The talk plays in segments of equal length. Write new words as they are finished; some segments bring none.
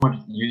much.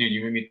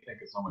 You made me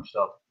think of so much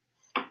stuff.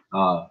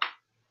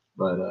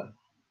 But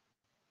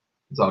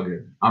it's all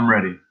good. I'm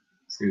ready.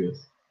 Let's do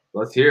this.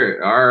 Let's hear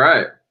it. All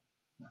right.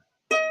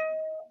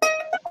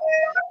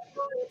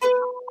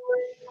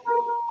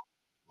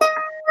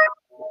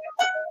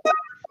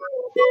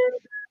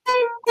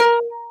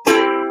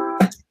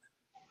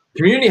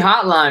 Community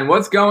Hotline,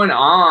 what's going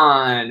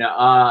on?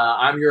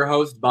 I'm your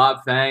host,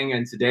 Bob Fang,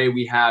 and today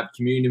we have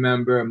community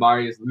member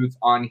Marius Lutz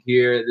on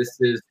here. This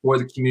is for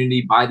the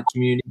community, by the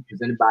community,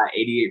 presented by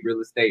 88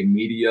 Real Estate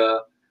Media.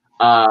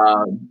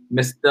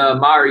 Mr.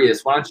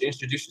 Marius, why don't you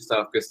introduce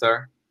yourself, good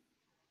sir?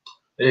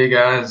 Hey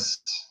guys,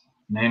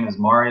 my name is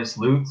Marius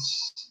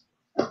Lutz,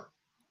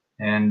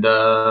 and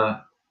I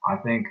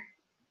think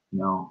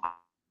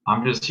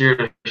I'm just here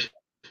to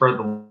spread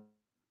the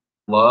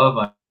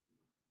love.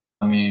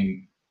 I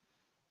mean,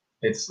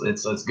 it's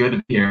good to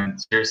be here. And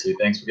seriously,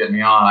 thanks for getting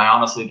me on. I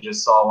honestly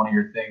just saw one of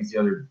your things the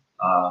other,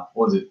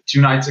 what was it,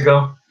 2 nights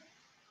ago,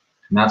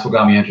 and that's what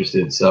got me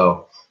interested.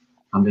 So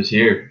I'm just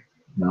here.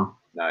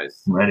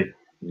 Nice. I'm ready.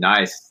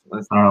 Nice. I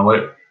don't know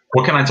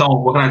what can I tell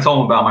them. What can I tell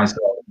them about myself?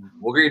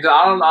 We'll get to,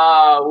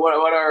 what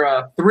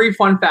are 3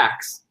 fun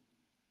facts?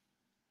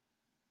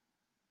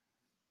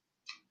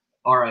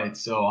 All right,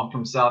 so I'm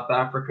from South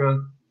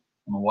Africa.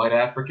 I'm a white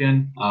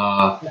African.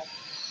 I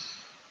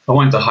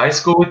went to high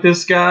school with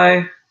this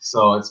guy,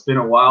 so it's been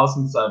a while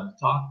since I've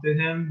talked to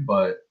him.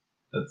 But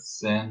I'm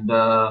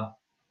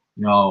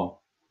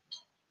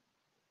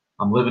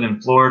living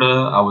in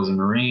Florida. I was a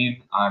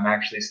Marine. I'm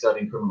actually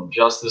studying criminal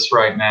justice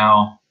right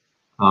now,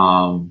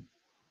 and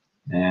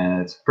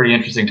it's a pretty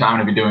interesting time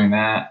to be doing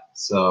that.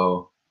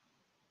 So,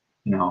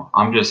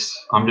 I'm just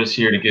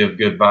here to give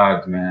good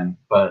vibes, man.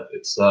 But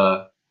it's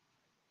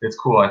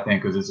cool, I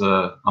think, because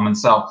I'm in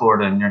South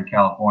Florida and you're in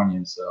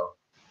California, so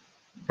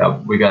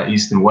we got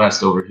East and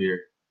West over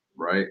here.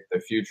 Right, the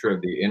future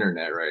of the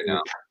internet right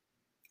now.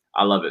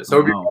 I love it.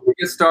 So before we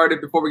get started,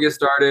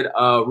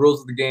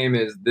 rules of the game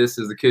is this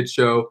is a kid's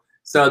show.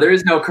 So there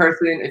is no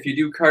cursing. If you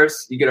do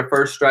curse, you get a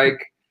first strike.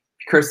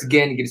 If you curse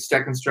again, you get a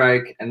second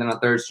strike, and then on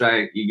third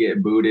strike, you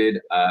get booted.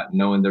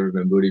 No one's ever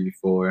been booted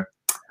before.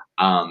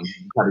 Try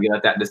to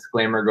get that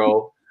disclaimer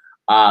go.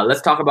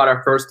 Let's talk about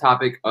our first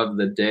topic of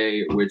the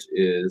day, which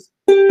is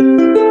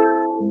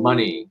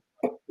money.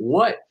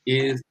 What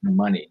is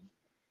money?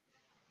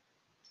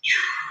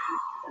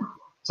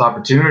 It's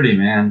opportunity,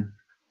 man.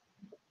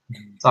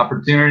 It's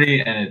opportunity,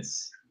 and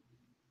it's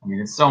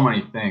so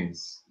many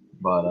things.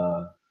 But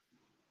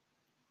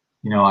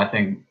I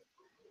think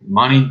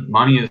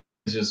money is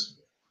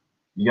just,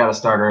 you got to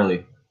start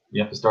early.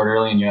 You have to start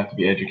early, and you have to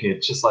be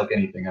educated, just like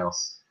anything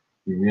else.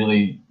 You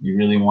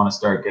really want to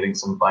start getting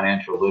some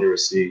financial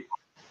literacy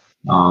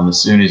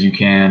as soon as you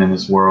can in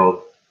this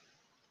world.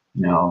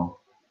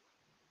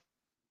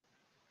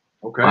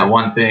 Okay.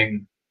 One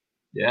thing,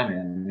 yeah,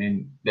 man. I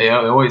mean, they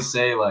always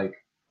say, like,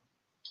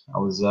 I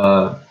was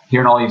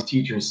hearing all these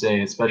teachers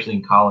say, especially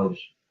in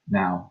college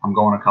now. I'm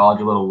going to college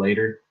a little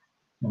later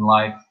in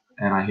life,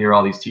 and I hear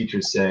all these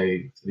teachers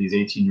say to these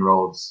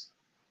 18-year-olds,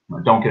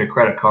 don't get a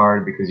credit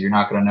card because you're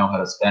not going to know how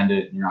to spend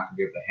it, and you're not going to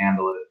be able to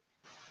handle it.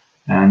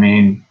 And I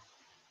mean,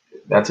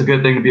 that's a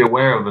good thing to be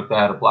aware of if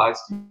that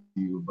applies to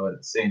you, but at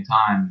the same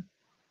time,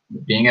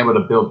 being able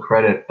to build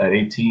credit at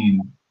 18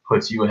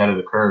 puts you ahead of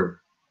the curve.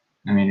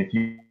 I mean, if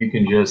you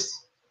can just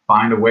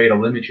find a way to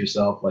limit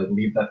yourself, like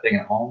leave that thing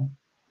at home.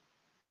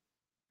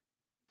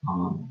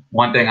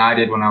 One thing I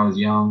did when I was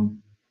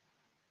young,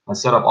 I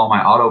set up all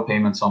my auto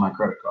payments on my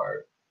credit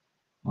card.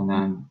 And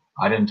then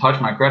I didn't touch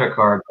my credit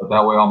card, but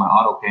that way all my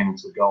auto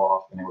payments would go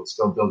off and it would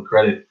still build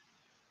credit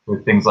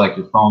with things like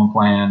your phone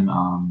plan.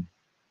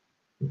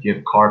 If you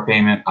have a car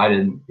payment, I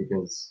didn't,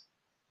 because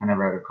I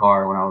never had a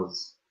car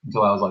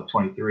until I was like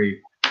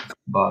 23.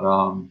 But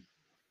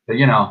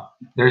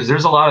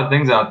there's a lot of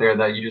things out there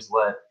that you just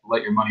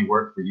let your money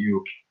work for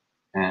you,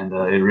 and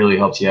it really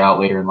helps you out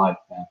later in life,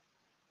 man.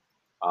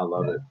 I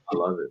love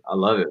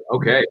it.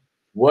 Okay.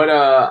 What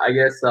I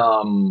guess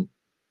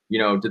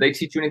did they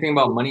teach you anything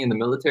about money in the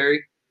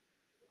military?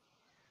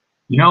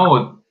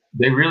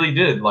 They really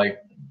did.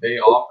 Like, they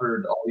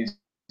offered all these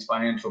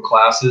financial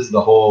classes, the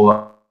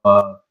whole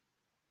I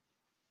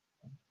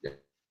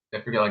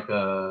forget, like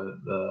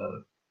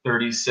the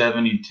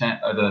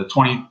 30-70-10, the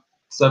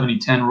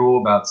 20-70-10 rule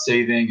about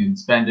saving and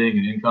spending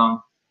and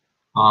income.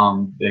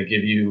 They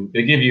give you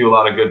a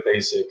lot of good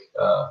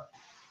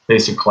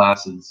basic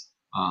classes.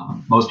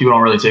 Most people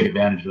don't really take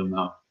advantage of them,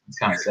 though. It's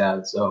kind of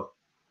sad. So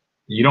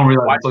you don't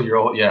realize until you're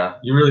old. Yeah,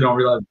 you really don't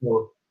realize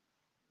until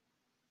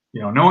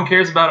no one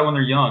cares about it when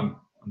they're young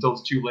until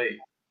it's too late.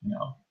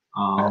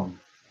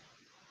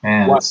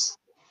 And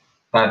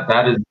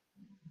that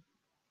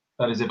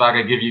is, if I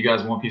could give you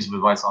guys one piece of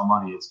advice on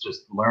money, it's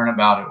just learn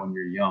about it when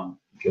you're young,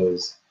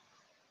 because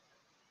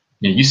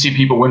you see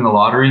people win the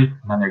lottery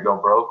and then they go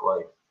broke.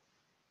 Like,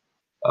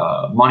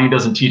 money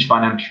doesn't teach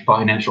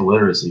financial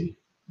literacy.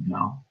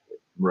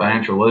 Right.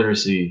 Financial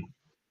literacy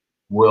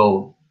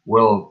will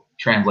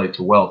translate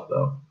to wealth,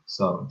 though.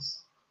 So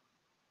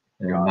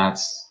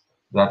that's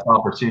that's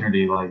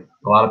opportunity. Like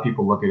a lot of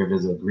people look at it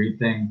as a greed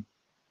thing,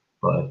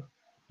 but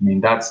I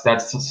mean that's the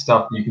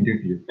stuff you can do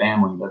for your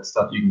family. That's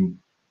stuff you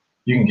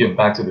can give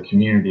back to the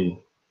community.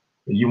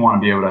 But you want to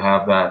be able to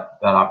have that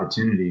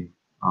opportunity.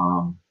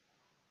 Um,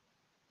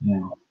 you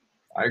know,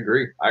 I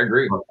agree. I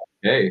agree. but,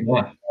 Hey,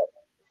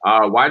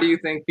 yeah. why do you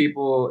think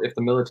people, if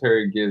the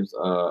military gives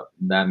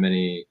that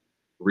many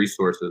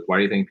resources, why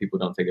do you think people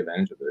don't take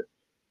advantage of it?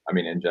 I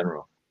mean, in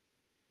general.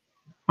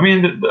 I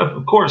mean,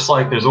 of course,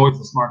 like there's always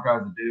the smart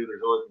guys that do.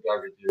 There's always the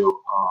guys that do.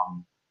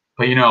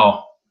 But you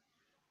know,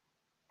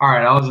 all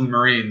right, I was in the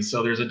Marines,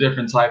 so there's a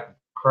different type of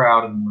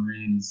crowd in the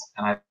Marines,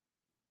 and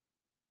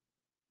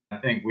I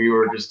think we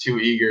were just too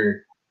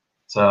eager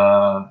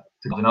to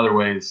go in other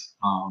ways.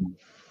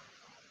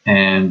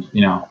 And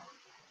you know,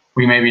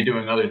 we may be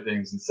doing other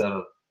things instead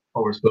of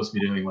what we're supposed to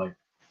be doing. Like,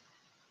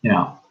 you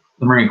know,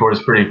 the Marine Corps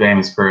is pretty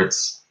famous for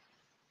its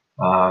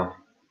uh,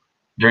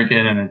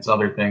 drinking and its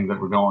other things that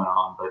were going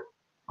on. But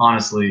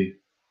honestly,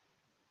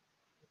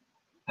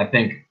 I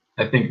think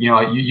you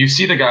know you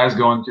see the guys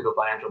going through the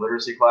financial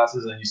literacy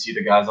classes, and you see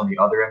the guys on the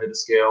other end of the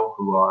scale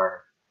who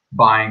are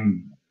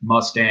buying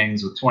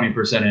Mustangs with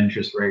 20%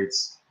 interest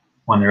rates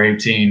when they're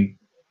 18,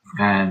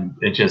 and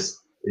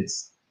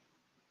it's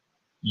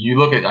you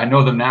look at I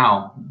know them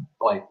now,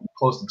 like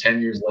close to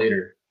 10 years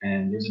later,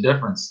 and there's a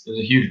difference. There's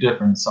a huge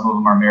difference. Some of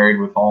them are married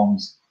with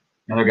homes.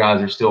 The other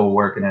guys are still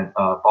working at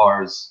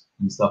bars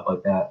and stuff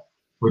like that.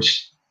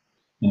 Which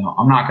you know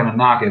I'm not gonna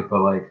knock it,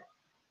 but like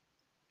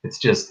it's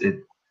just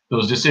it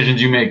those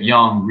decisions you make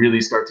young really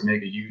start to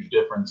make a huge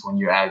difference when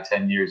you add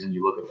 10 years and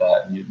you look at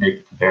that and you make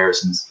the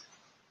comparisons.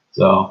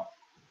 So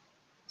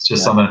it's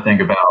just something to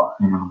think about,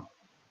 you know.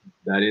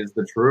 That is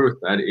the truth.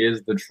 That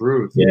is the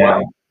truth. Yeah.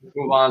 Well, let's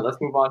move on. Let's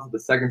move on to the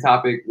second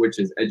topic, which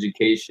is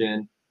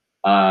education.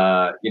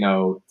 You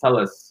know, tell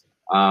us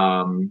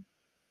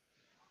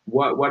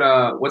what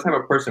type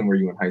of person were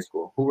you in high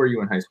school? Who were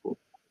you in high school?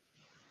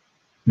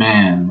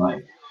 Man,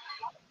 like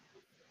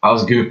I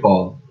was a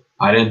goofball.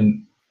 I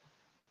didn't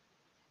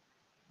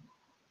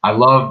I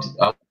loved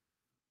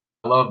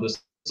the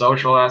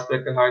social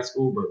aspect of high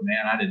school, but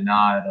man, I did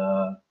not.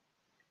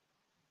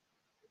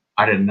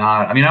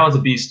 I mean, I was a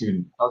B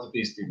student. I was a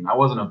B student. I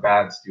wasn't a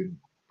bad student,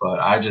 but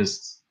I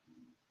just,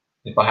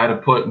 if I had to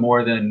put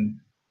more than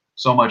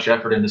so much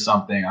effort into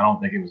something, I don't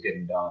think it was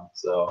getting done.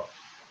 So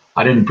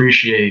I didn't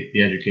appreciate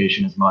the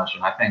education as much.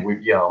 And I think we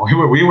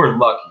were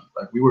lucky.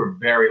 Like we were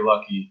very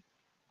lucky.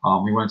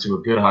 We went to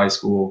a good high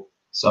school,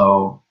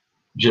 so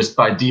just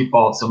by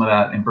default, some of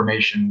that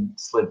information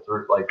slid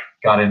through, like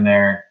got in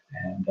there.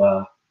 And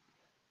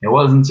it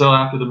wasn't until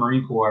after the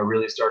Marine Corps I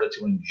really started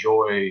to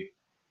enjoy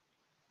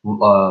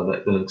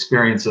the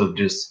experience of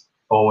just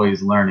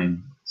always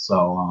learning.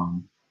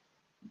 So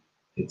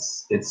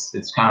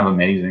it's kind of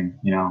amazing,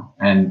 you know.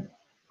 And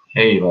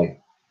hey, like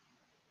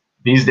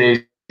these days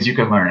you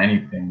can learn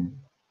anything,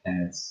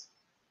 and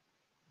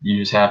you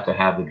just have to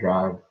have the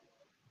drive.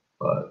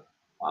 But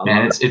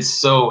man, it's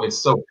so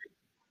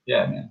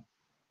yeah, man.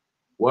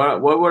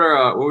 What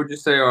would you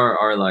say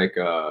are like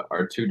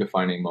are two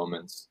defining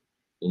moments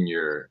in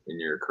your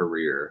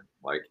career,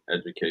 like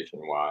education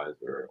wise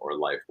or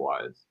life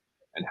wise,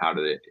 and how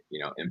do they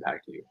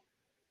impact you?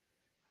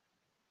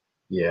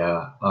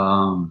 Yeah.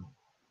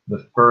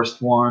 The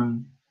first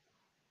one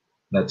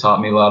that taught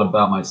me a lot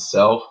about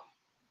myself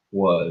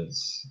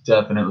was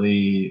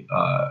definitely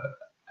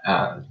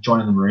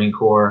joining the Marine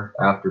Corps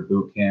after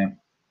boot camp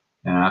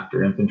and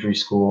after infantry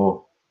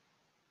school.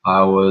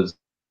 I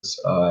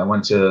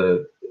went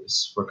to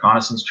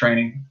reconnaissance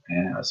training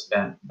and I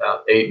spent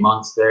about 8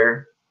 months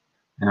there.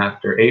 And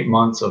after 8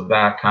 months of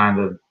that kind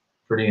of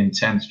pretty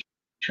intense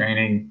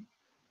training,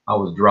 I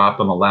was dropped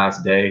on the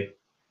last day,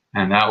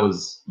 and that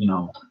was, you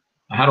know,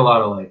 I had a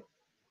lot of like,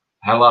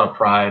 I had a lot of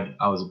pride.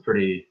 I was a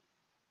pretty,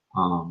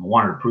 I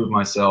wanted to prove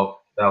myself.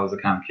 That was the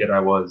kind of kid I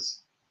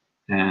was,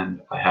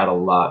 and I had a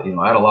lot, you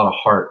know, I had a lot of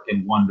heart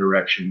in one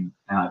direction,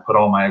 and I put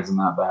all my eggs in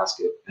that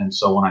basket. And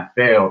so when I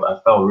failed, I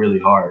fell really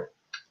hard,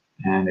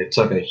 and it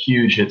took a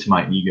huge hit to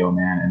my ego,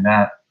 man. And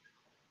that,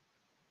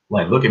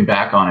 like looking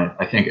back on it,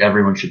 I think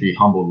everyone should be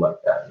humbled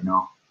like that, you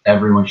know.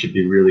 Everyone should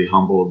be really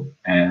humbled,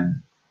 and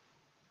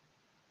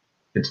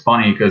it's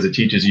funny because it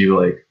teaches you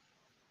like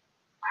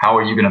how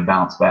are you going to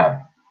bounce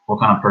back? What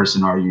kind of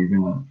person are you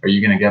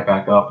gonna get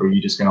back up, or are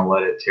you just gonna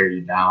let it tear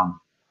you down?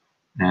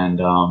 And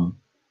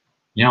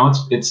you know,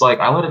 it's like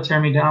I let it tear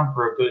me down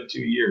for a good 2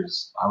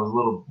 years. I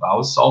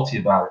was salty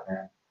about it,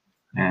 man.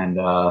 And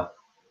it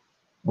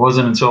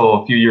wasn't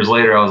until a few years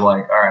later I was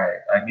like, all right,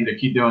 I can either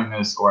keep doing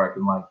this or I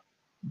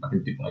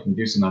can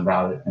do something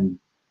about it. And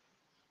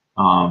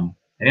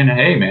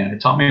hey, man, it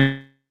taught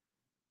me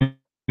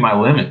my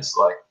limits.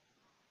 Like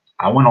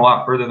I went a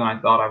lot further than I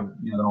thought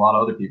than a lot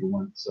of other people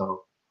went.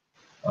 So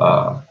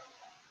uh,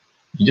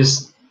 you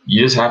just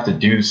have to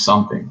do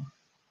something.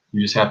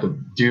 You just have to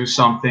do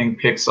something,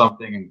 pick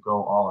something, and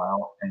go all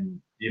out.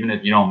 And even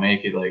if you don't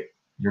make it, like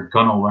you're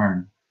gonna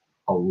learn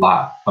a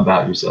lot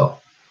about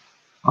yourself.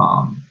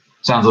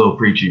 Sounds a little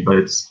preachy, but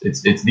it's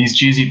these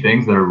cheesy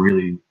things that are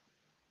really,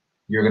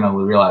 you're gonna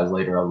realize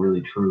later are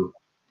really true.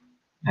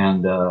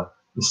 And the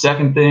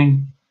second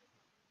thing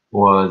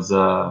was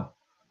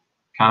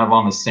kind of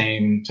on the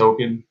same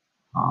token.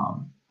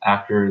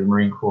 After the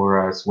Marine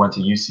Corps, I went to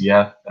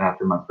UCF.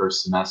 After my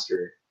first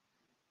semester,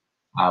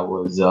 I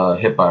was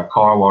hit by a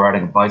car while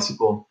riding a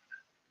bicycle,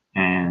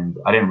 and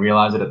I didn't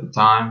realize it at the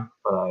time,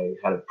 but I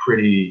had a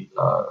pretty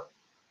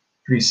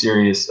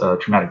serious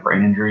traumatic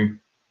brain injury,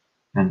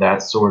 and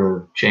that sort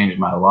of changed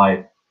my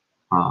life.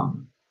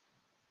 Um,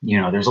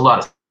 there's a lot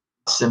of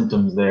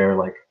symptoms there,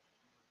 like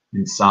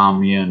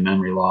insomnia and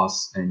memory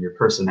loss, and your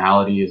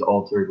personality is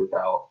altered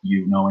without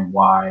you knowing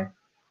why.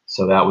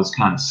 So that was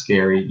kind of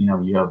scary.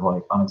 You have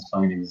like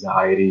unexplained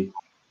anxiety,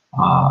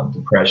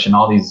 depression,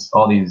 all these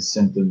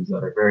symptoms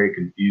that are very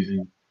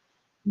confusing.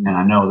 And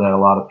I know that a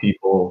lot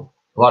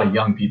of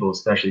young people,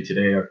 especially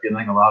today, are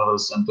feeling a lot of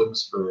those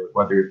symptoms for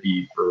whether it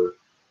be for,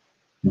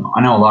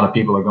 I know a lot of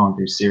people are going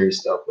through serious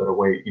stuff that are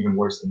way even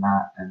worse than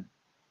that. And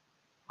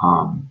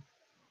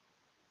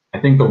I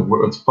think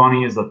what's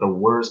funny is that the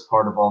worst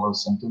part of all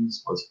those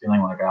symptoms was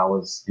feeling like I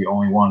was the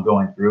only one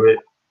going through it.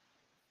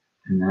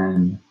 And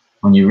then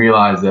when you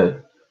realize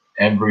that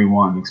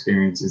everyone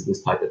experiences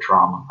this type of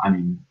trauma, I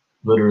mean,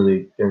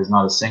 literally, there's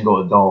not a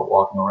single adult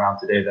walking around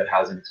today that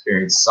hasn't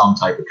experienced some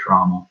type of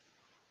trauma.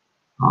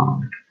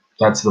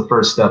 That's the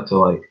first step to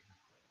like,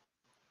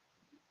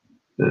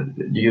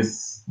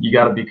 you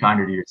got to be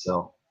kinder to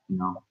yourself, and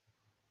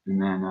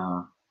then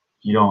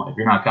if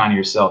you're not kind to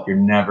yourself, you're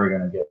never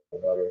going to get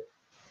better.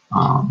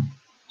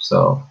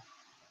 So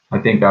I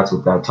think that's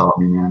what that taught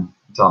me, man.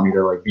 It taught me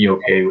to like be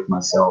okay with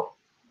myself.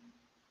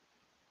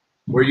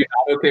 Were you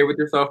not okay with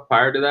yourself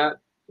prior to that?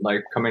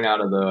 Like coming out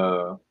of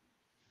the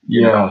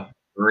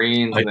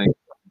Marines and then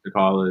to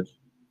college?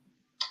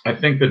 I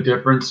think the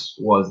difference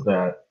was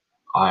that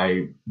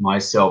my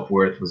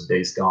self-worth was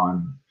based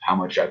on how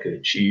much I could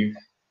achieve.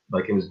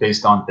 Like it was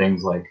based on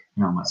things like,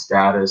 my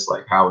status,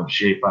 like how in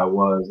shape I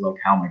was, like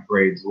how my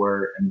grades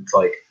were. And it's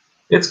like,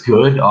 it's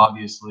good,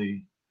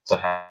 obviously, to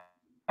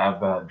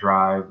have that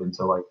drive and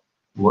to like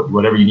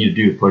whatever you need to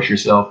do to push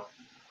yourself.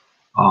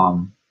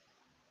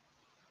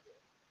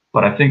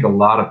 But I think a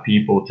lot of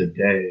people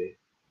today,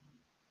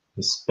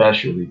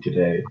 especially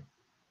today,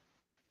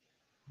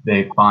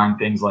 they find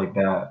things like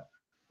that.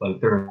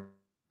 Like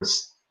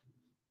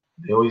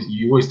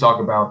you always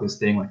talk about this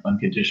thing like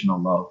unconditional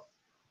love.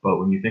 But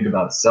when you think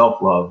about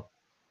self-love,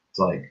 it's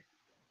like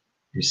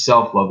your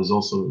self-love is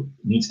also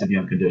needs to be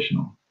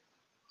unconditional.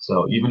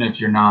 So even if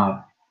you're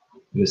not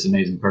this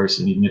amazing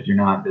person, even if you're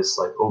not this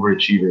like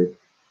overachiever,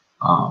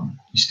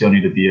 you still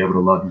need to be able to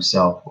love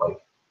yourself. Like,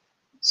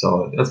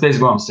 so that's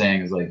basically what I'm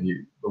saying is like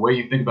the way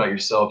you think about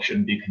yourself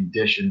shouldn't be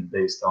conditioned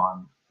based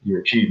on your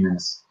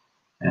achievements.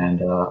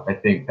 And I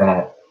think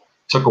that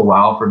took a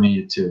while for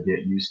me to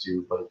get used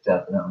to, but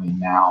definitely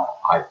now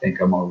I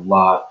think I'm a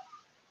lot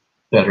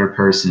better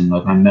person.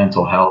 Like my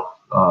mental health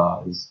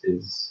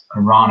is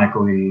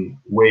ironically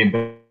way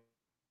better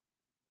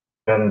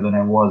than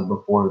it was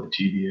before the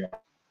TDA,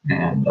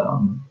 and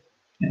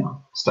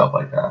stuff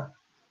like that.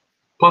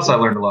 Plus, I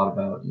learned a lot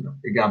about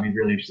it got me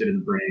really interested in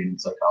the brain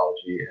and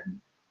psychology,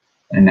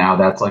 and now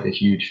that's like a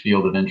huge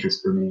field of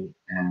interest for me.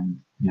 And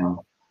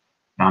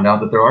found out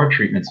that there are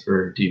treatments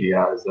for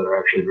TBIs that are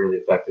actually really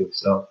effective.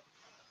 So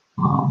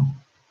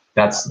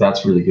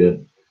that's really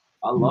good.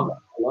 I love it.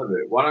 I love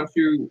it. Why don't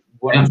you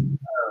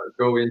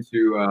go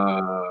into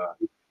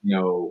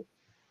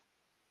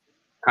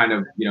kind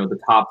of the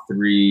top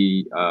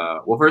three.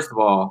 Well, first of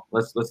all,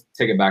 let's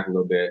take it back a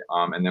little bit,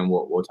 and then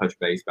we'll touch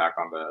base back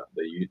on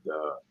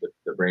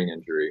the brain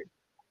injury.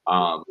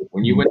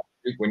 When you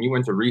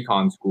went to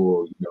recon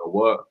school,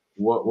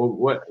 what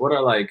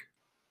are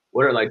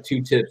like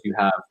two tips you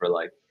have for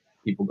like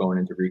people going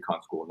into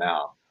recon school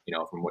now?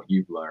 From what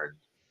you've learned.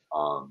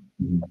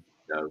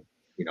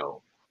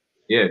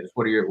 Yeah. Just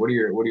what are your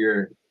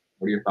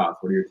thoughts?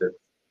 What are your tips?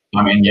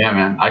 I mean, yeah,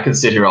 man, I could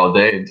sit here all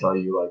day and tell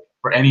you, like,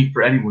 for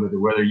anyone,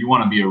 whether you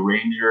want to be a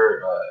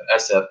Ranger,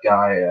 SF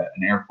guy,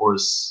 an Air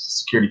Force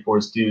security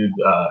force dude,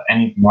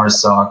 any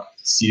MARSOC,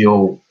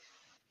 SEAL,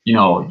 you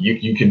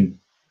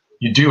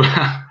do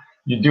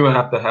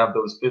have to have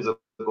those physical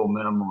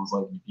minimums.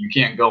 Like, you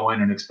can't go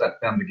in and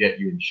expect them to get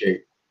you in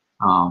shape.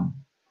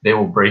 They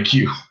will break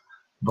you.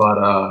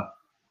 But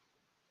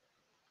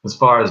as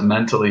far as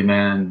mentally,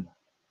 man,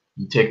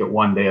 you take it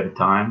one day at a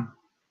time.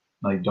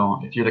 Like,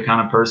 if you're the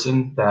kind of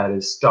person that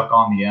is stuck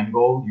on the end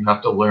goal, you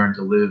have to learn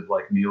to live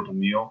like meal to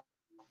meal.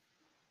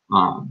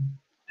 And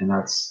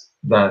that's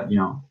that,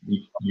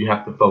 you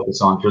have to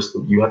focus on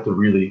you have to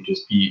really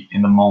just be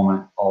in the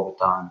moment all the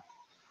time.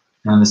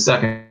 And the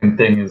second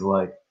thing is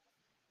like,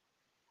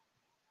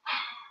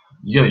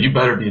 you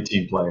better be a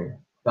team player.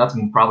 That's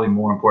probably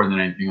more important than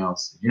anything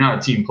else. If you're not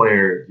a team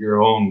player,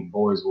 your own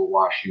boys will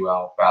wash you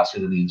out faster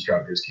than the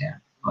instructors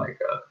can. Like,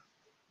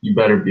 you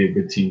better be a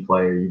good team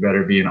player. You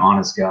better be an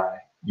honest guy.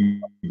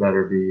 You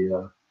better be,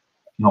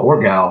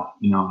 or gal.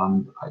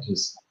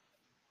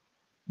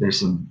 There's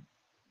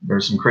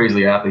some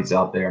crazy athletes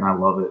out there, and I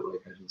love it.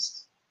 Like,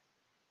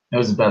 it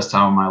was the best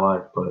time of my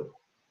life. But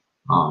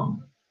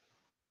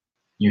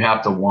you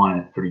have to want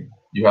it pretty.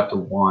 You have to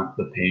want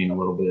the pain a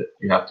little bit.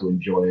 You have to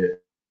enjoy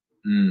it.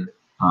 Mm.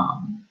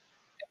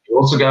 You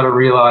also got to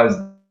realize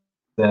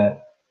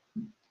that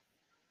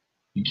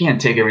you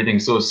can't take everything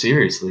so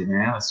seriously,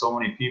 man. So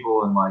many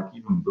people in like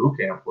even boot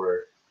camp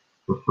were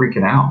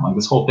freaking out. Like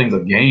this whole thing's a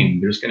game.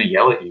 They're just gonna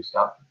yell at you.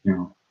 Stop, you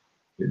know.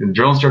 The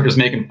drill instructor's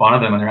making fun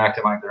of them, and they're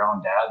acting like their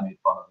own dad made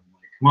fun of them.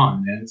 Like, come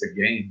on, man, it's a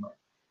game. Like,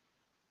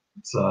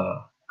 it's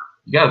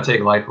you got to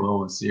take life a little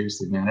more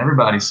seriously, man.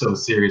 Everybody's so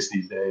serious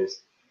these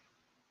days.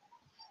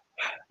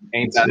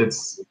 Ain't that the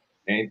truth?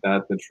 Ain't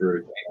that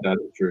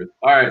the truth?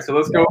 All right, so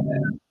let's go.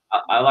 Man.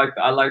 I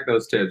like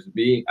those tips.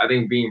 I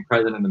think being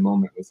present in the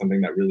moment was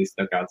something that really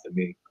stuck out to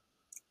me.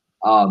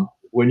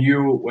 When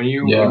you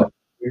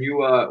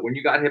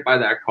got hit by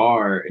that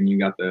car and you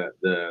got the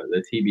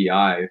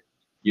TBI,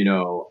 you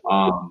know,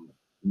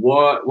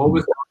 what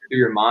was going through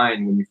your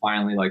mind when you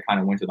finally like kind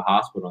of went to the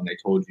hospital and they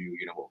told you,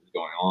 you know, what was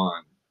going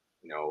on,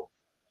 you know?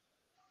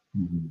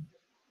 Mm-hmm.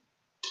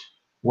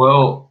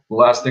 Well, the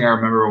last thing I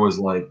remember was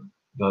like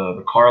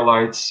the car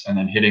lights and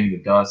then hitting the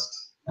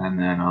dust, and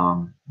then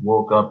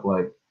woke up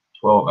like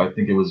 12. I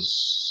think it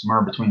was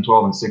somewhere between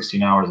 12 and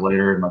 16 hours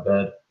later in my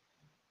bed,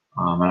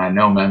 and I had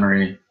no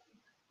memory.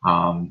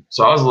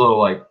 So I was a little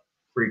like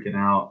freaking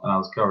out, and I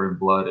was covered in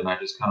blood, and I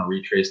just kind of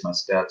retraced my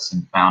steps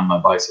and found my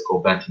bicycle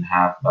bent in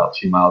half about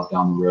 2 miles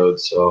down the road.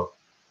 So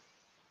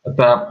at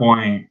that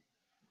point,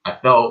 I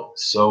felt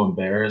so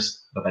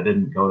embarrassed that I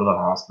didn't go to the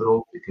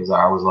hospital because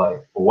I was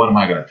like, well, what am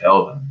I going to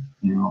tell them?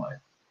 You know, like,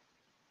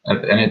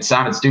 and it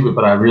sounded stupid,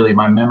 but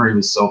my memory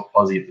was so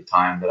fuzzy at the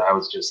time that I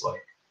was just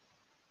like,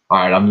 all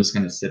right, I'm just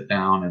going to sit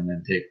down and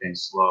then take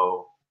things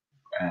slow.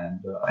 And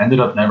ended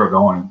up never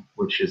going,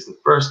 which is the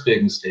first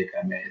big mistake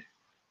I made.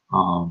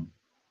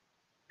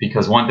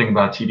 Because one thing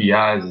about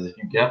TBIs is if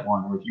you get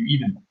one, or if you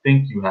even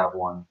think you have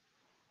one,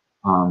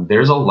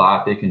 there's a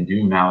lot they can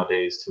do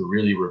nowadays to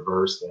really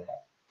reverse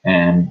that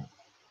and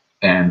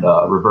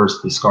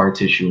reverse the scar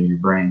tissue in your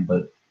brain.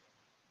 But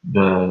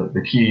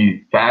the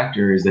key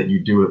factor is that you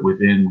do it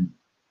within,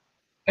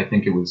 I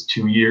think it was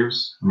 2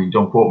 years. I mean,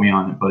 don't quote me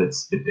on it, but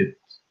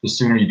the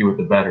sooner you do it,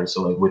 the better.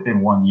 So like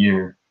within 1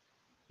 year,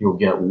 you'll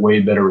get way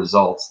better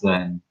results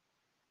than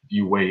if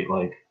you wait.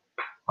 Like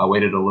I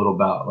waited a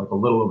little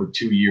over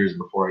 2 years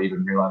before I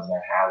even realized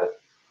I had it,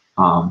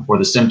 or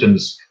the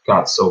symptoms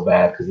got so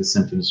bad because the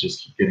symptoms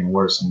just keep getting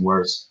worse and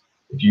worse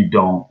if you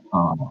don't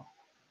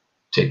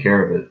take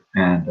care of it.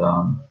 And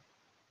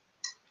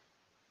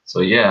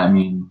so yeah, I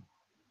mean,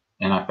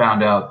 and I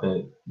found out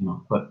that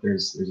but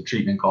there's a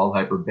treatment called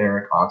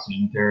hyperbaric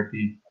oxygen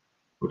therapy,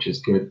 which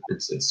is good.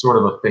 It's sort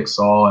of a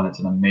fix-all, and it's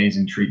an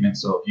amazing treatment.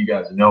 So if you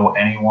guys know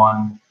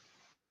anyone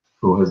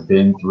who has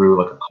been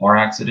through like a car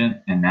accident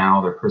and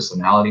now their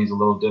personality is a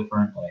little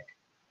different, like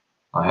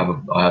I have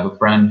a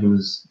friend who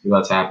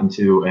that's happened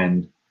to,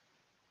 and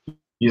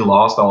he's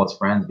lost all his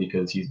friends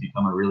because he's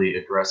become a really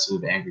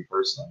aggressive, angry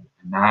person,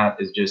 and that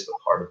is just a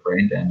part of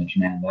brain damage,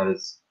 man. That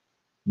is,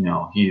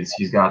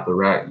 he's got the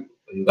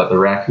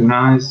raccoon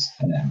eyes,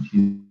 and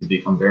he's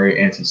become very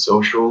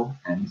antisocial,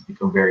 and he's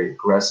become very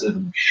aggressive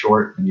and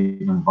short and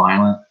even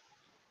violent,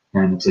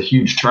 and it's a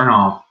huge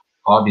turnoff,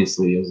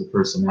 obviously, as a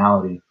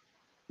personality.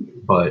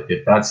 But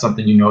if that's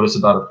something you notice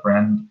about a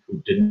friend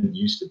who didn't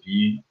used to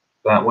be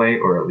that way,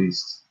 or at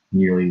least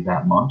nearly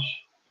that much,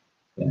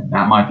 then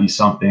that might be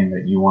something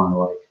that you want to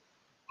like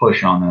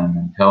push on them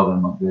and tell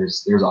them like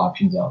there's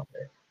options out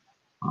there,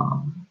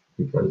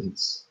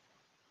 because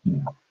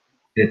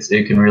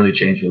it can really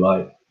change your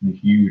life in a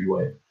huge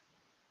way.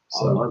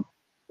 So,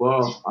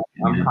 well,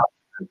 I'm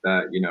confident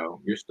that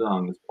you're still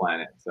on this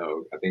planet,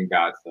 so I think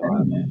God still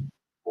has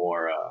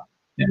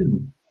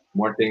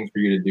more things for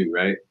you to do,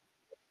 right?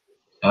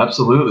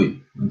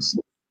 Absolutely.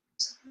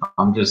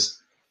 I'm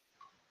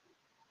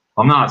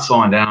not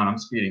slowing down. I'm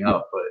speeding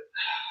up, but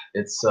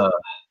it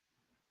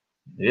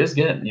is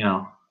getting,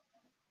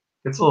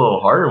 it's a little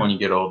harder when you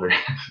get older.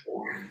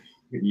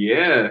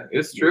 Yeah,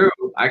 it's true.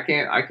 I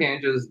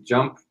can't just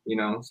jump,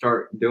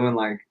 start doing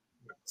like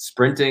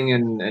sprinting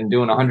and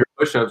doing 100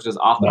 push-ups just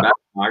off the bat.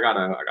 I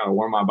gotta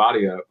warm my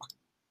body up.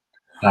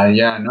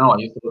 Yeah, no, I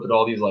used to look at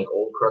all these like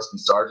old crusty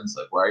sergeants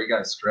like, why are you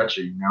guys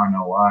stretching? Now I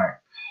know why.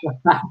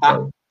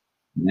 Like,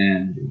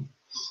 man,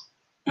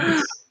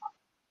 dude.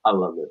 I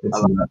love it.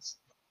 Nuts.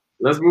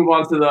 Let's move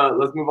on to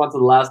the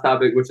last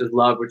topic, which is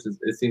love,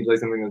 it seems like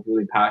something that's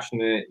really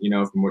passionate,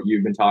 from what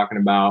you've been talking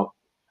about.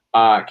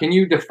 Can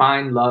you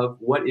define love?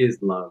 What is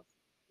love?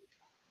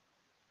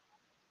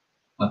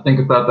 I think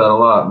about that a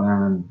lot,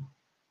 man.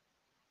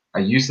 I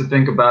used to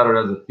think about it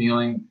as a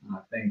feeling, and I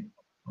think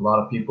a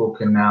lot of people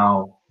can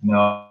now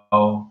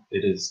know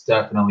it is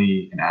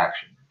definitely an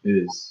action.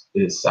 It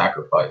is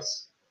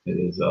sacrifice. It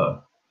is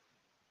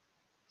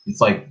it's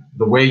like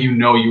the way you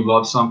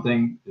love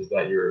something is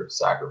that you're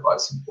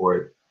sacrificing for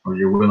it, or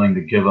you're willing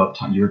to give up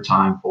your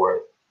time for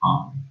it.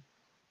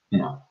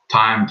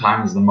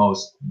 Time is the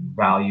most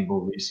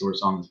valuable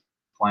resource on this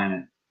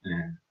planet,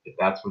 and if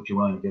that's what you're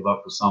willing to give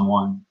up for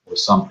someone or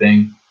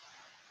something,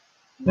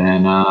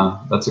 then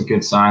that's a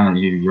good sign that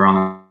you're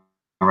on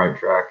the right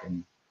track.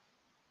 And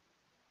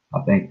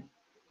I think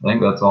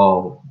that's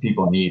all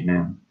people need,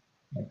 man.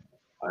 Like,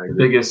 I the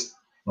agree. biggest,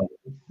 like,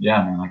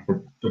 yeah, man, like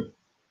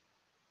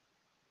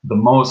the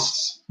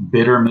most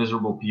bitter,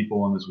 miserable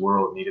people in this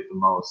world need it the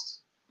most.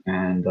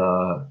 And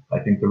I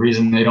think the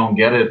reason they don't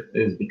get it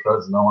is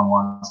because no one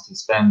wants to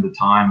spend the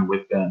time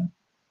with them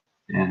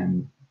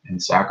and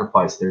and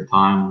sacrifice their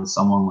time with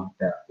someone like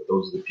that. But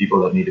those are the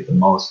people that need it the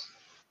most.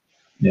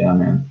 Yeah,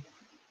 man.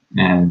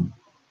 And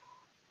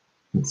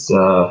it's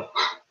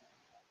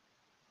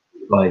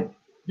like,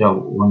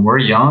 when we're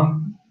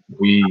young,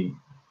 we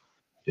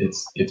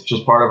it's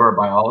just part of our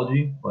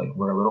biology. Like,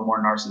 we're a little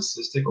more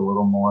narcissistic, a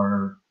little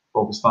more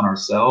focused on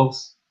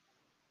ourselves.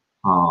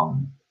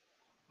 Um,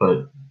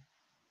 but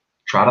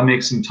try to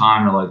make some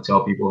time to like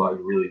tell people how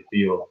you really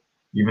feel,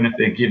 even if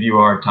they give you a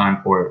hard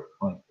time for it.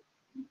 Like,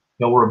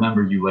 they'll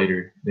remember you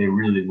later. They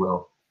really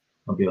will.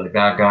 They'll be like,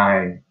 that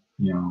guy,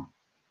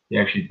 he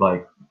actually,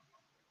 like,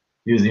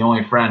 he was the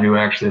only friend who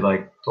actually,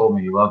 like, told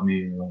me he loved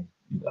me. Like,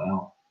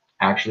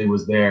 actually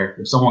was there.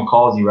 If someone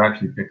calls you,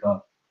 actually pick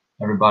up.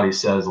 Everybody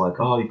says like,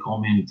 oh, you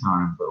call me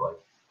anytime, but like,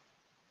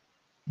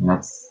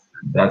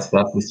 that's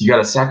this. You got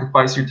to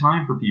sacrifice your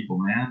time for people,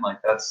 man.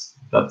 Like, that's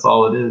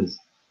all it is.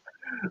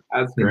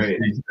 That's great.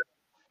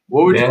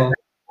 What would you Yeah,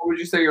 what would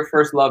you say your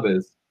first love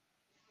is?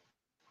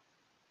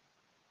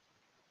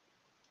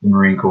 the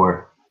Marine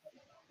Corps.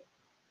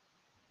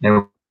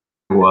 It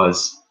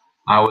was.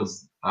 I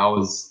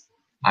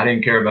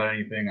didn't care about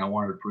anything. I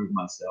wanted to prove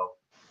myself,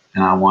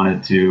 and I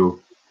wanted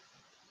to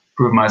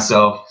prove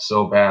myself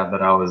so bad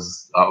that I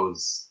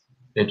was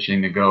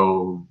itching to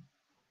go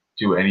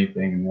do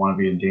anything and want to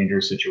be in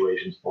dangerous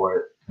situations for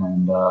it.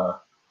 And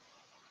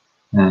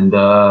it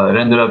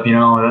ended up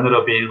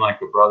being like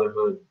the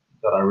brotherhood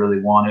that I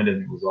really wanted,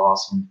 and it was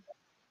awesome.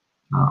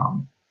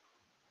 Um,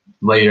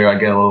 Later, I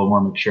get a little more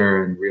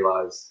mature and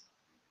realize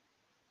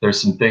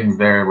there's some things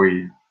there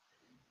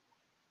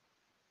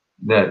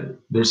that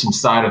there's some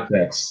side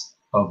effects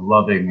of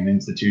loving an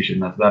institution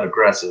that's that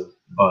aggressive,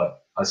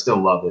 but I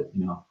still love it.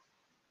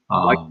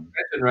 Like Um, you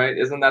mentioned, right?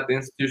 Isn't that the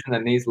institution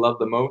that needs love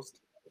the most?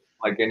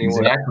 Like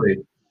anyone else?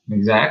 exactly,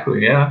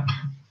 exactly. Yeah,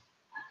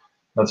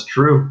 that's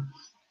true.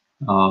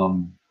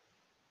 Um,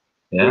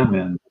 When yeah,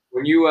 man.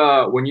 when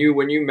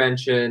you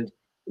mentioned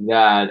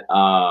that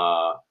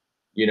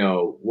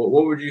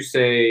what would you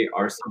say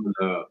are some of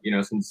the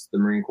since the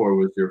Marine Corps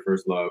was your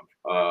first love,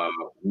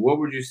 what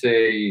would you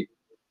say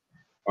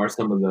are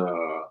some of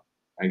the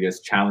I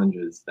guess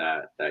challenges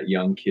that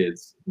young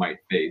kids might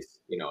face,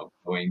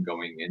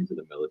 going into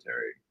the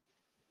military?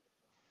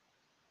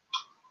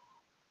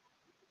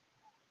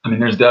 I mean,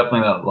 there's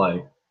definitely that,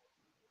 like,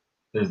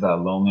 there's that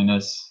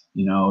loneliness.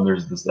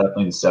 There's this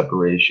definitely the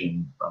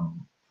separation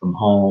from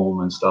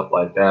home and stuff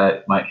like that.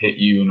 It might hit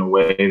you in a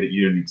way that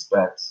you didn't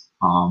expect.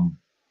 I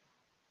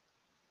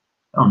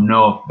don't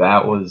know if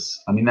that was.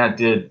 I mean, that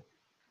did.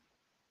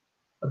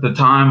 At the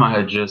time, I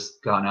had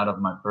just gotten out of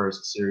my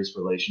first serious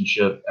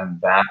relationship, and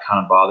that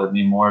kind of bothered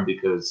me more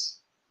because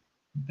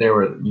they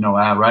were,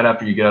 right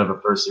after you get out of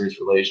a first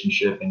serious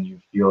relationship and you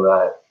feel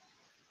that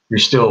you're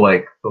still,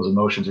 like, those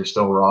emotions are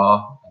still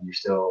raw and you're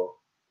still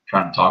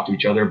trying to talk to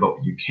each other,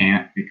 but you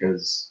can't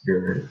because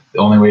the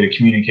only way to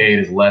communicate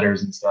is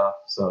letters and stuff.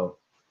 So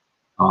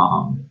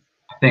I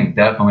think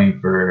definitely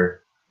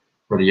for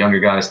the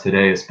younger guys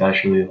today,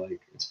 especially, like,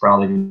 it's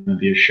probably going to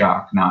be a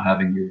shock not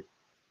having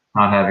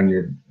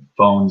your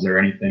phones or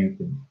anything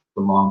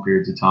for long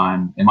periods of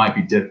time. It might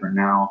be different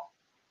now.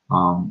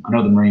 I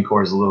know the Marine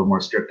Corps is a little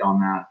more strict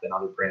on that than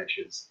other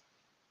branches,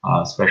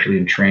 especially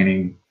in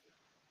training.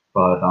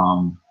 But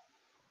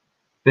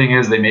thing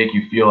is, they make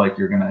you feel like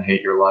you're gonna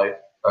hate your life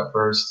at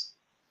first,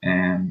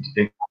 and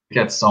it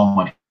gets so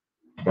much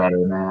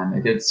better, man.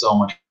 It gets so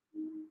much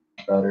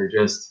better.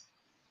 Just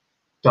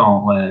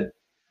don't let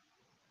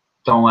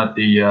don't let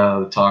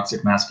the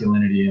toxic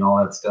masculinity and all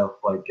that stuff,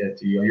 like, get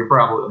to you. You're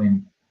probably. I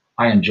mean,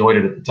 I enjoyed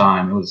it at the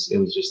time. It's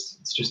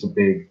just a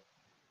big,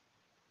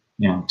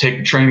 take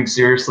the training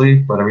seriously,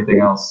 but everything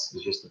else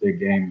is just a big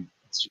game.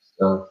 It's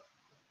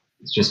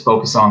just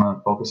focus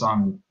on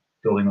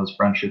building those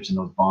friendships and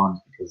those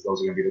bonds, because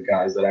those are going to be the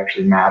guys that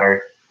actually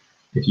matter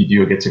if you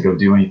do get to go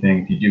do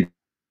anything, if you do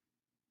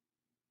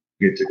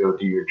get to go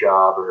do your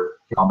job or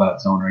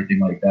combat zone or anything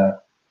like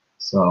that.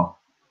 So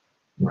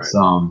Right. it's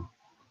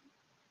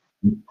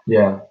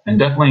yeah, and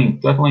definitely,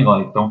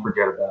 like, don't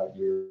forget about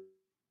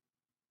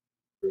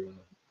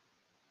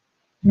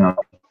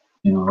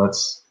know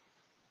that's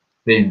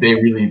they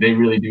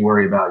really do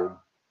worry about you,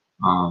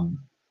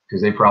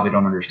 because they probably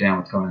don't understand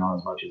what's going on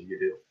as much as you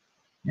do.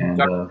 And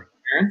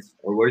Parents,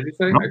 or what did you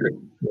say? I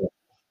couldn't.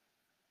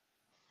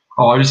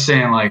 oh, I was just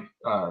saying, like,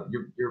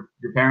 your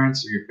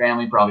parents or your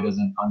family probably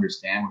doesn't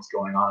understand what's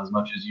going on as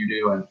much as you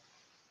do. And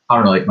I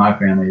don't know, like, my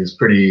family is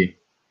pretty.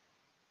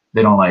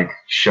 They don't, like,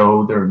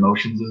 show their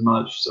emotions as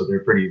much, so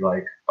they're pretty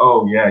like,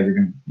 oh yeah, you're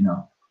gonna,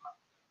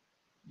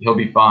 he'll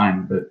be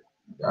fine. But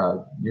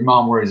your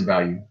mom worries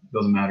about you.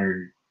 Doesn't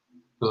matter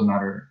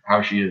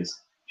how she is.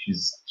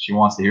 She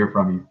wants to hear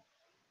from you.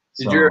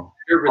 Did So your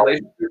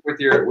relationship with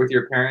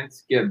your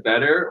parents get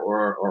better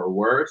or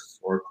worse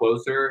or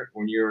closer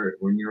when you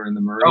were in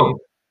the Marine? oh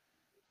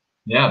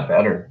yeah,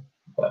 better.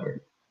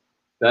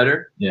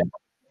 Better? Yeah,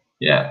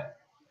 yeah,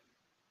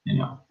 you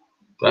know,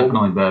 What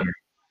definitely better.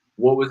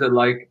 what was it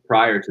like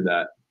prior to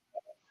that?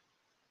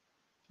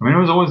 I mean, it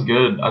was always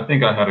good. I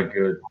think I had a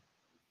good.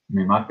 I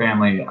mean, my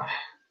family.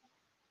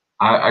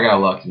 I got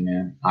lucky,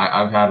 man.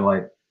 I've had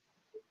like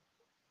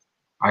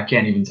I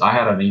can't even. I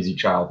had an easy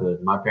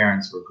childhood. My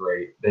parents were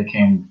great. They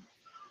came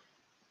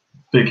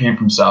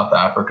from South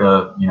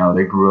Africa. You know,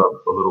 they grew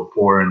up a little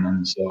poor, and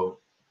then so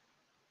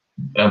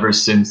ever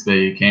since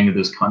they came to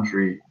this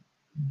country,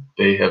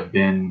 they have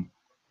been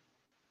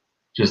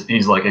just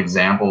these like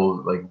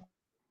examples. Like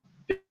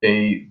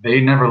they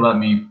never let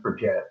me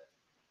forget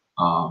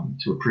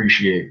to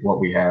appreciate what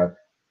we have.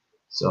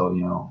 So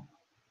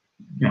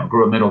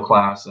grew up middle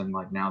class, and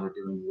like now they're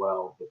doing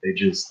well. But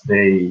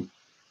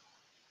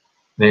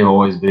they've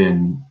always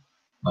been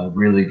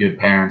really good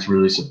parents,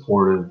 really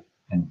supportive,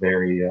 and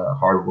very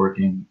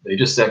hardworking. They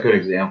just set good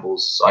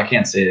examples. So I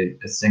can't say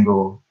a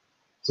single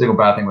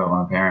bad thing about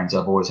my parents.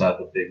 I've always had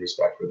the big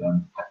respect for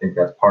them. I think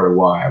that's part of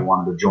why I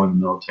wanted to join the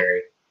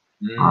military.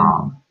 Mm.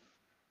 Um,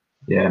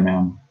 yeah,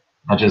 man.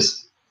 I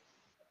just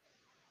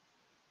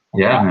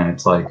yeah, man.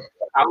 It's like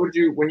How would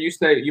you when you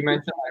say you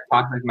mentioned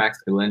like toxic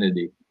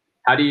masculinity?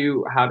 How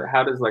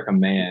does like a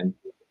man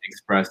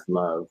express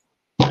love?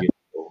 You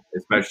know,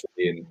 especially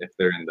if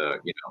they're in the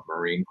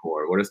Marine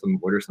Corps. What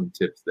are some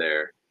tips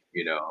there?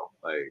 You know,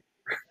 like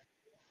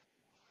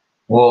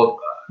well,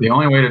 the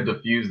only way to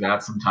diffuse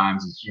that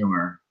sometimes is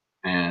humor.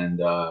 And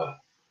the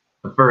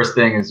first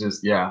thing is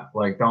just yeah,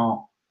 like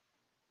don't.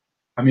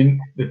 I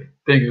mean, the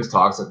thing is,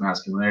 toxic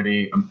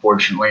masculinity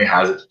unfortunately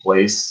has its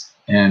place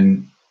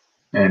in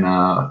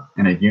a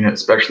unit,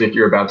 especially if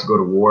you're about to go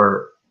to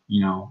war.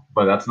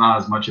 But that's not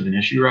as much of an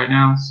issue right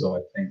now. So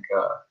I think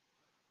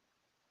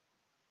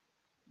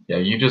yeah,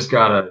 you just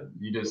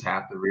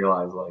have to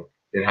realize like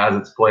it has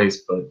its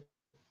place, but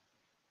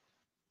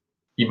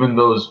even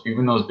those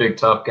big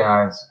tough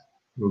guys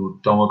who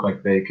don't look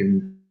like they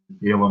can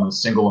feel a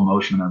single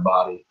emotion in their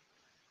body,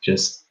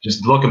 just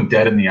look them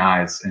dead in the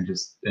eyes and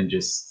just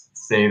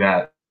say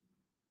that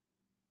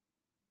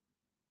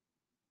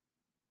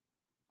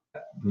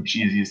the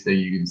cheesiest thing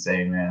you can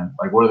say, man.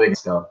 Like, what are they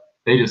stuff?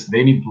 They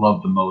need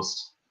love the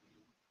most.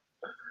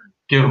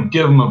 Give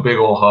him a big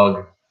old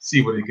hug.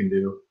 See what he can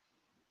do.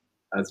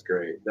 that's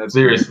great. That's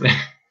great. Seriously,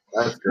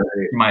 That's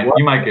great.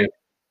 you might get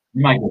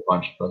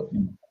punched, but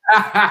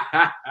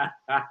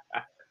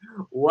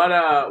What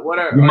are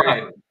you okay?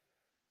 might.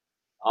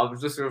 I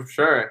was just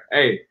sure.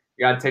 Hey,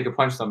 you gotta take a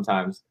punch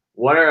sometimes.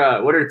 What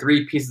are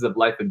three pieces of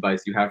life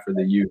advice you have for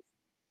the youth?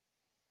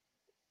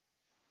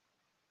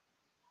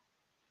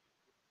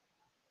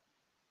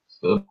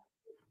 So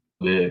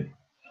big.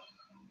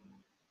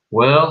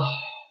 Well, I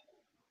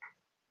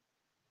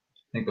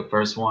think the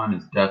first one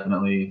is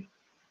definitely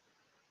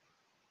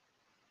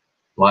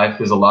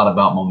life is a lot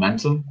about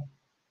momentum. Mm,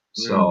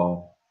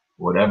 So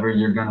whatever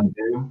you're gonna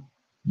do,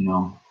 you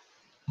know,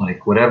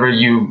 like whatever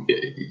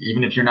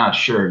even if you're not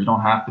sure, you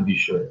don't have to be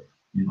sure.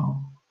 You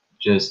know,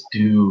 just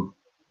do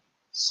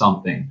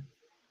something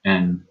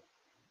and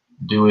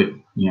do it.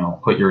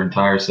 Put your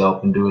entire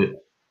self into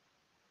it.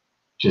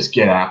 Just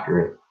get after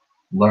it.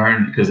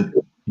 Learn because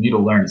you need to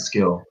learn a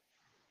skill.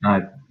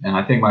 And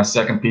I think my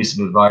second piece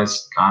of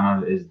advice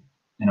kind of is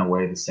in a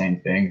way the same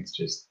thing. It's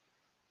just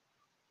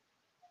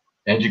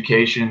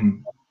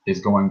education is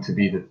going to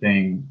be the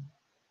thing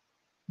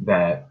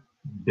that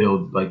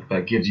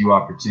that gives you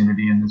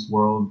opportunity in this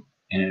world,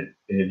 and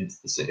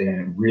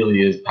it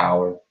really is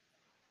power.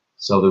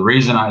 So the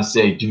reason I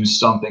say do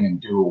something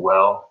and do it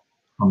well,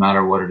 no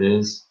matter what it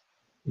is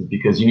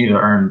because you need to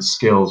earn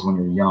skills when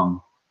you're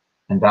young,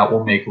 and that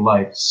will make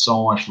life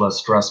so much less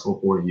stressful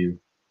for you.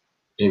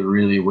 It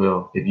really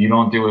will. If you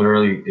don't do it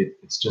early,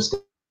 it's just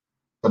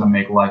going to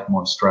make life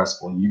more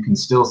stressful. You can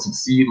still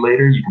succeed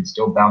later, you can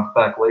still bounce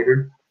back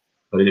later,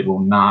 but it will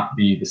not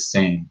be the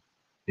same.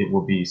 It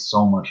will be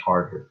so much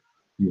harder.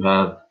 You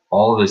have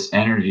all this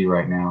energy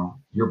right now.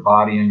 Your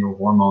body and your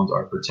hormones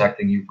are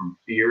protecting you from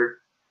fear,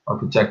 are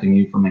protecting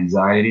you from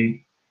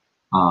anxiety.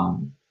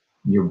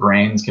 Your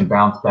brains can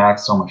bounce back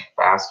so much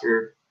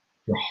faster.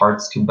 Your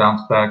hearts can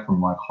bounce back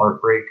from like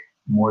heartbreak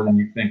more than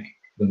you think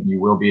than you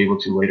will be able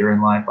to later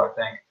in life, I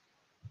think.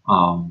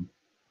 Um,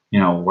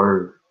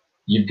 where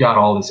you've got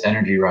all this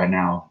energy right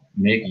now,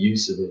 make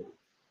use of it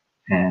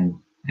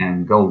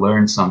and go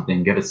learn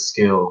something, get a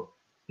skill.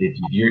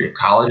 If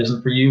college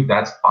isn't for you,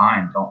 that's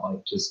fine. Don't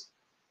like just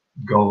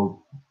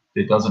go.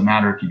 It doesn't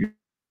matter if you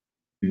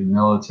do the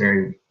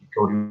military,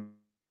 go do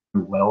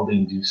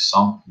welding, do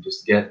something.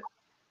 Just get.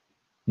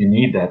 You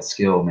need that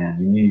skill, man.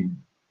 You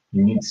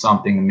need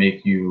something to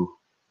make you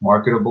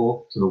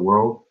marketable to the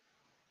world,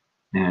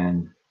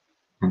 and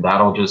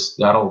that'll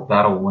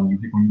when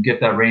you get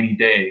that rainy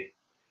day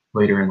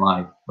later in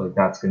life, like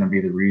that's gonna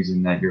be the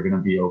reason that you're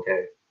gonna be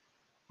okay.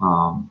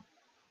 And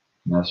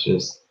that's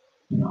just,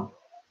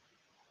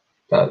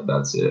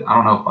 that's it. I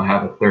don't know if I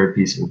have a third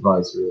piece of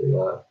advice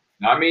really.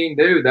 I mean,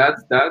 dude,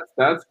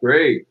 that's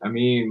great. I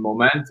mean,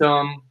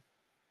 momentum,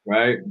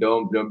 right?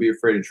 Don't be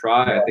afraid to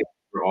try. I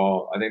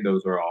think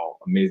those are all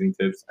amazing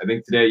tips. I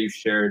think today you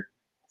shared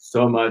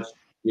so much,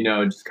 you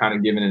know, just kind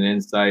of giving an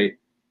insight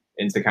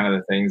into kind of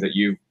the things that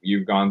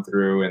you've gone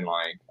through and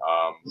like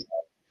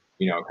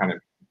you know, kind of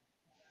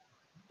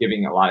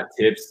giving a lot of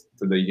tips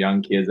to the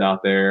young kids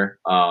out there.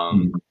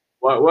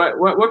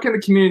 What can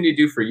the community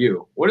do for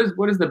you? What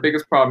is the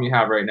biggest problem you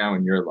have right now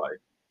in your life?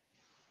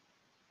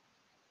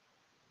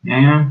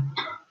 Man,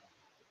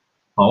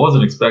 I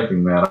wasn't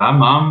expecting that.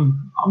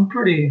 I'm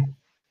pretty.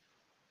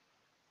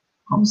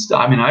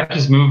 I mean, I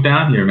just moved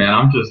down here, man.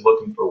 I'm just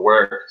looking for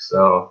work.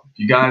 So if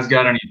you guys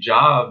got any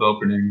job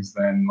openings,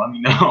 then let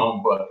me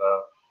know. But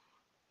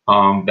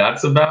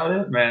that's about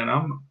it, man.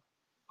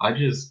 I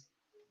just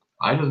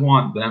I just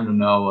want them to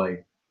know,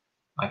 like,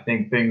 I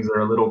think things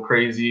are a little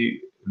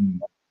crazy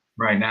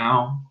right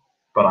now,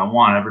 but I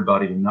want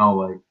everybody to know,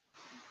 like,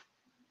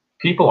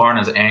 people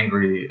aren't as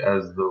angry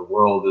as the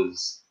world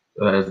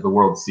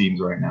seems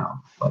right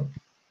now. Like,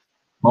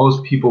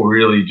 most people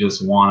really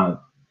just want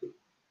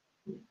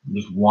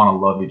to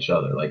love each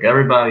other. Like,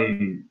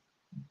 everybody,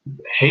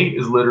 hate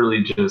is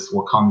literally just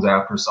what comes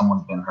after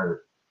someone's been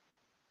hurt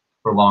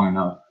for long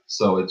enough.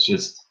 So it's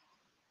just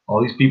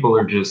all these people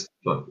are just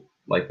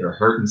like they're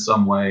hurt in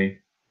some way.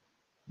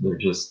 They're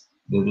just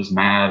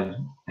mad,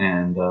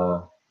 and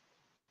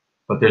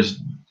but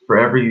there's for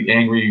every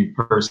angry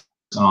person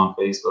on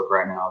Facebook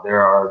right now,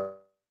 there are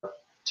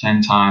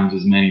 10 times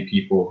as many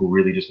people who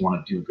really just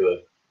want to do good.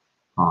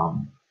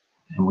 Um,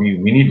 and we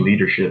need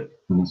leadership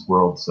in this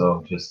world.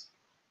 So just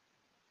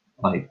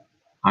like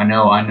I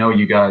know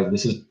you guys.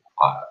 This is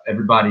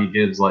everybody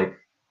gives like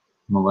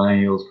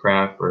millennials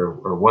crap,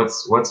 or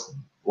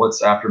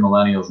what's after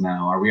millennials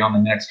now? Are we on the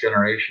next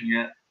generation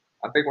yet?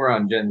 I think we're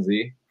on Gen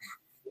Z.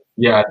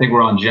 Yeah, I think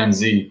we're on Gen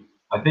Z.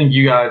 I think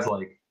you guys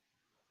like,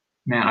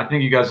 man, I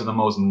think you guys are the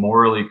most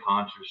morally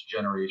conscious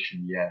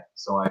generation yet.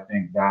 So I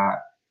think that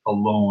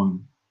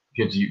alone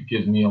gives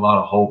me a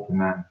lot of hope in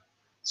that.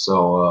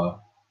 So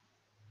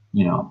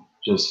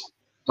just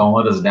don't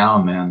let us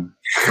down, man.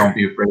 Don't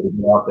be afraid to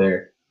be out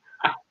there.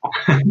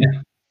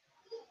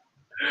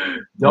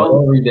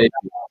 Don't. Every day.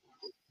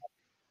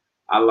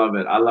 I love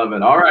it. I love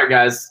it. All right,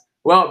 guys.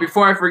 Well,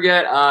 before I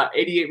forget,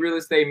 88 Real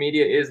Estate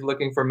Media is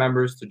looking for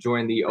members to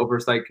join the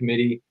oversight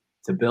committee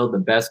to build the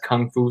best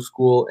kung fu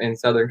school in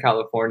Southern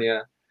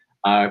California.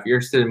 If you're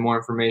interested in more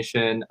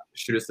information,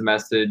 shoot us a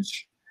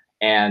message.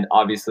 And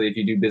obviously, if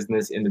you do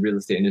business in the real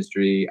estate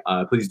industry,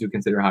 please do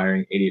consider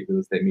hiring 88 Real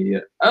Estate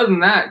Media. Other than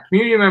that,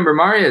 community member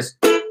Marius,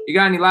 you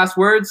got any last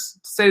words to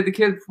say to the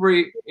kids before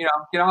you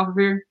get off of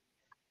here?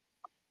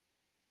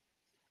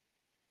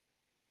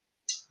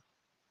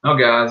 No,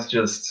 guys,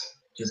 just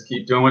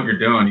keep doing what you're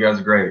doing. You guys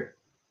are great.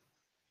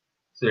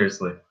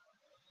 Seriously.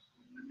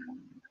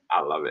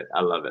 I love it.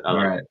 I love it. All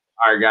right.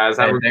 All right, guys.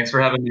 Hey, thanks for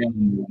having me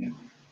on.